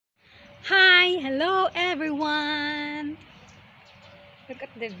Hi, hello everyone. Look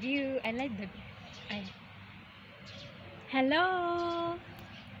at the view. I like the view. Hello.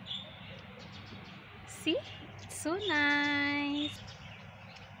 See? It's so nice.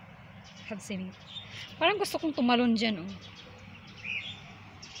 Have swimming. Parang gusto kong tumalon dyan, oh.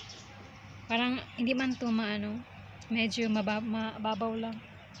 Parang hindi man to maano. Medyo mababaw lang.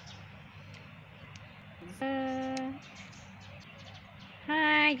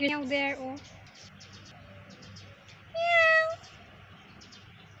 Hi, you're out there, oh. Meow.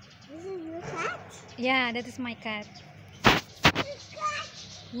 This is your cat? Yeah, that is my cat. Cat.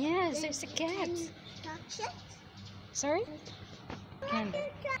 Yes, there's a cat. Can you touch it? Sorry? Can.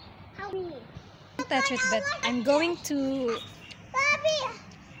 How me? Don't touch it, but I'm going to. Bobby,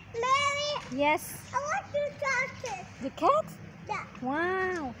 Mary, Yes. I want to touch it. The cat? Yeah.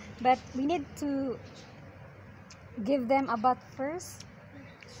 Wow. But we need to give them a bath first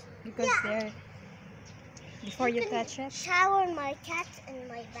because they're before you can touch it. Shower my cat and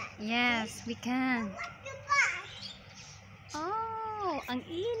my bat. Yes, we can. I want to bath. Oh, ang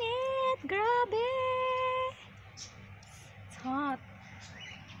init. Grabe. It's hot.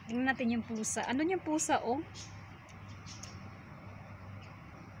 Tingnan natin yung pusa. Ano yung pusa, oh?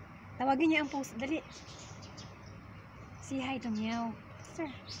 Tawagin niyo ang pusa. Dali. Say hi to meow. Sir.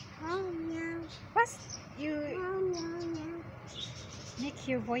 Oh, meow. What? You Oh, meow, meow. make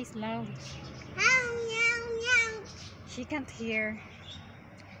your voice loud. Oh, meow, meow. She can't hear.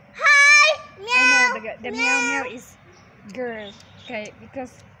 Hi, meow. I know the meow meow is girl. Okay,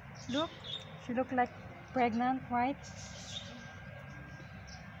 because look, she look like pregnant, right?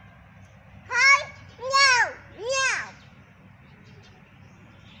 Hi, meow, meow.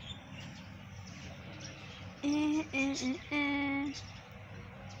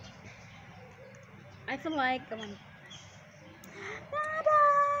 I feel like dadaan.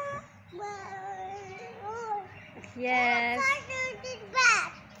 Oh. Yes. Did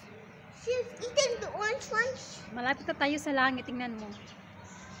bat. She's eating the orange ones. Malapit na tayo sa langit. Tingnan mo.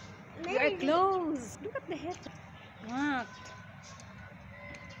 We are close. Look at the head. What?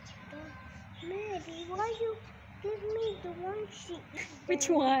 Mary, why you give me the one she eat? Which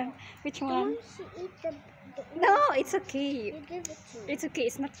one? Which The one? one she eat the No, it's okay. You give it to me. It's okay.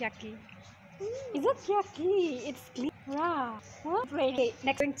 It's not yucky. Mm. It's not yucky. It's clean. Wow. What? Wait.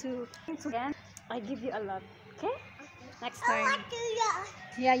 Next to again. I give you a lot. Okay? Next I time. want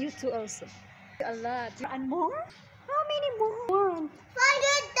to Yeah, you too also. A lot. And more? How many more? find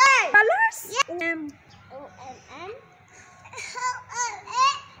it there. Colors? Yeah. M. O-M-M.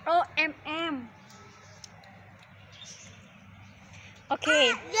 O-M-M.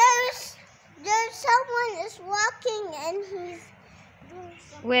 Okay. There's someone is walking and he's doing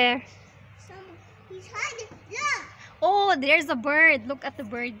something. Where? He's hiding. Look. Oh, there's a bird. Look at the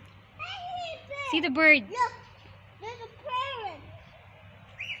bird. Hey, See the bird. look. There's a parrot.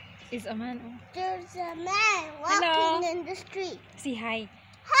 Is a man. Oh. There's a man walking Hello. in the street. Say hi.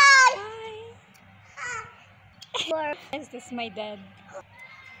 Hi. Hi. Hi. Yes, this is my dad.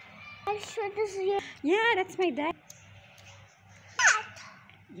 I'm sure this is your Yeah, that's my dad. cat.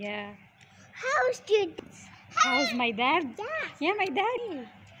 Yeah. How's your How's my dad? dad? Yeah, my dad.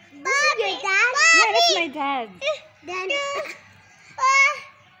 This is your dad? Yeah, that's my dad. Then,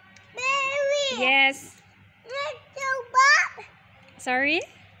 Mary. Yes. Let's go, Bob. Sorry?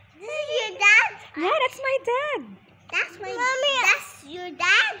 This is your dad? Yeah, that's my dad. That's my Mommy, that's your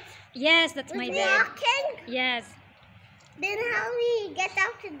dad? Yes, that's my Was dad. walking? Yes. Then how we get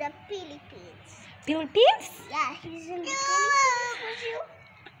out to the Philippines? Philippines? Yeah, he's in the Philippines with you.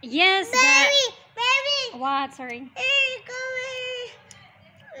 Yes. Mary, Mary. What? Sorry. Hey, go away.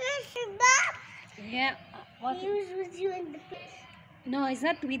 Mr. Bob. Yeah. What? He was with you in the Philippines. No, he's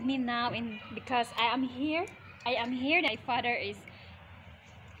not with me now, because I am here. I am here. My father is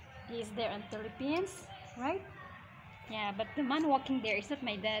there in Philippines, right? Yeah, but the man walking there is not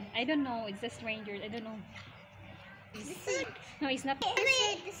my dad. I don't know. It's a stranger. I don't know. No, it's not.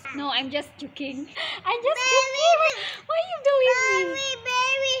 No, I'm just joking. I'm just joking. Why are you doing me?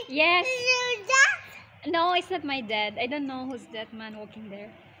 Baby. Yes. Is your dad? No, it's not my dad. I don't know who's that man walking there.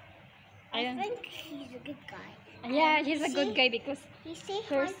 I don't. think he's a good guy. Yeah, he's a good guy because He say hi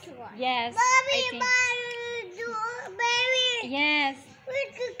first. to us. Yes. Mommy, I think. baby. Yes.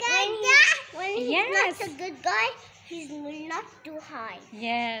 We're good guy. When he's Yes. not a good guy, he's not too high.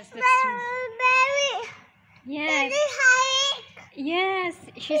 Yes, that's true. Baby. Yes. Hi. Yes.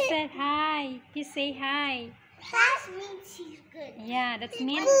 She said hi. He say hi. That means he's good. Yeah, that's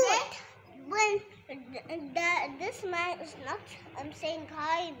mean. When this man is not saying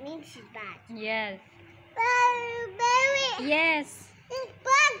hi, it means he's bad. Yes. Baby. Yes. This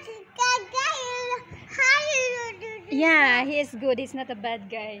bad guy Yeah, he is good. He's not a bad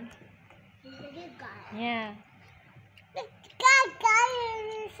guy. He's a good guy. Yeah. Good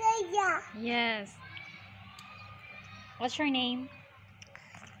guy, say yeah. Yes. What's your name?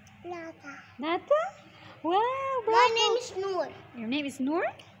 Nata. Nata? Wow, bravo. My name is Noor. Your name is Noor?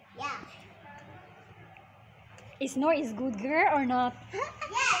 Yeah. Is Noor is good girl or not? Yes.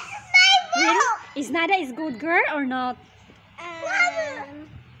 Really? Is Nada is good girl or not?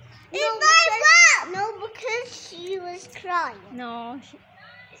 No, because she was crying. No.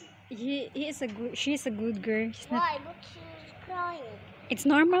 He is a good. She's a good girl. She's not, Why? But she was crying. it's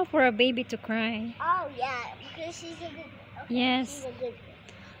normal for a baby to cry. Oh yeah, because she's a good. Okay, Yes. She's a good.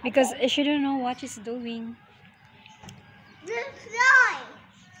 Because she don't know what she's doing. The fly.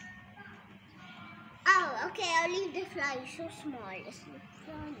 Oh, okay. I'll leave the fly. It's so small. It's the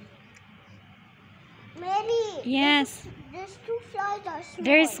fly. Mary. Yes. There's two flies are small.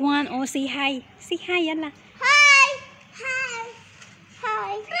 There's one. Oh, say hi. Say hi, yalla. Hi. Hi.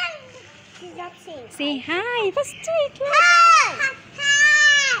 Hi. She's not saying Say hi. First take. hi. Hi.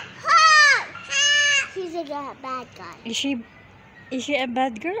 Hi. Hi. Hi. She's a bad guy. Is she a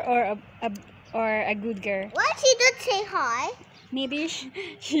bad girl or a good girl? Why she don't say hi? Maybe she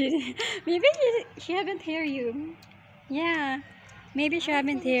haven't hear you. Yeah. Maybe she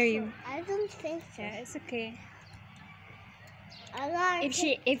haven't hear you. I don't think so. Yeah, it's okay.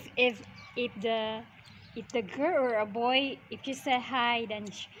 If the girl or a boy, if you say hi, then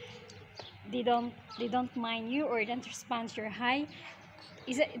they don't mind you or don't respond to your hi.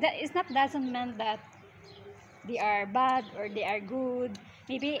 It's not doesn't mean that they are bad or they are good.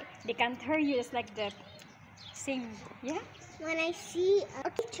 Maybe they can't hear you. It's like that. Same. Yeah. When I see a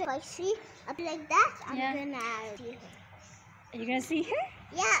teacher, I see up like that, I'm Yeah. gonna see her. Are you gonna see her?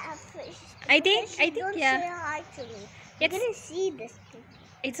 Yeah, I think don't yeah. say hi to me. I'm It's gonna see this thing.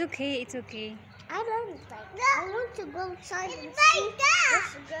 it's okay. It's okay. I don't like that. I want to go outside and see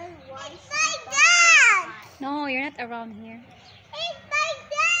this girl. It's like that. No, you're not around here. It's like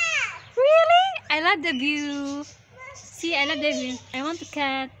that. Really? I love the view. See, I love the view. I want to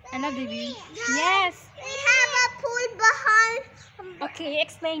cat. I love the view. Yes. We have a pool behind. Okay,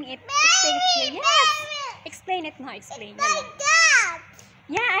 explain it. Explain it here. Yes. Explain it now. Explain. It's like that.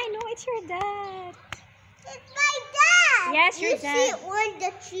 Yeah, I know it's your dad. It's like that. Yes, your you dad. see all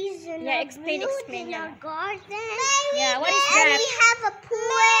the trees in Yeah, our explain, fruit explain, in yeah. our garden. Yeah, what is and that? we have a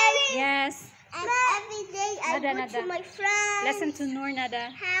pool. Yes. And every day I Nada, go nada. to my friend's Listen to Noor, Nada.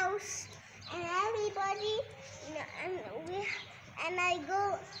 house, and everybody, and I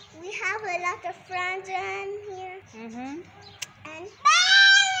go. We have a lot of friends in here, and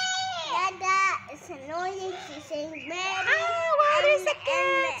Nada is annoying. She's saying Mary. what is a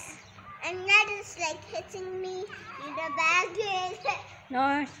cat? And Nada's like hitting me in the back.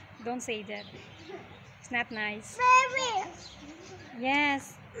 No, don't say that. It's not nice. Mary,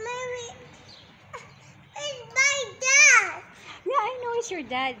 Yes. Mary, it's my dad. Yeah, I know it's your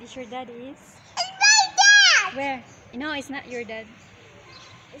dad. It's your dad is. It's my dad. Where? No, it's not your dad.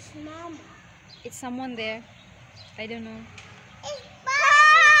 It's Mama. It's someone there. I don't know. It's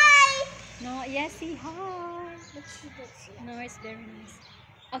bye. No, yes, say hi. But she did see it. No, it's very nice.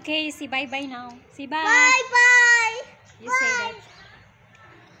 Okay, say bye-bye now. Say bye. Bye bye. You say that.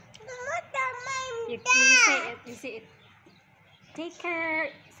 You say it. You say it. Take care.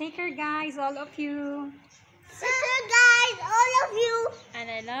 Take care, guys, all of you. Take care, guys, all of you. And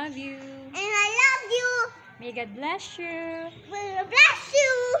I love you. And I love you. May God bless you. Will bless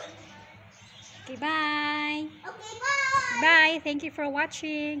you. Okay, bye. Okay, bye. Bye. Thank you for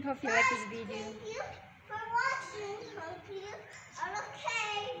watching. Hope you like this video. Thank you.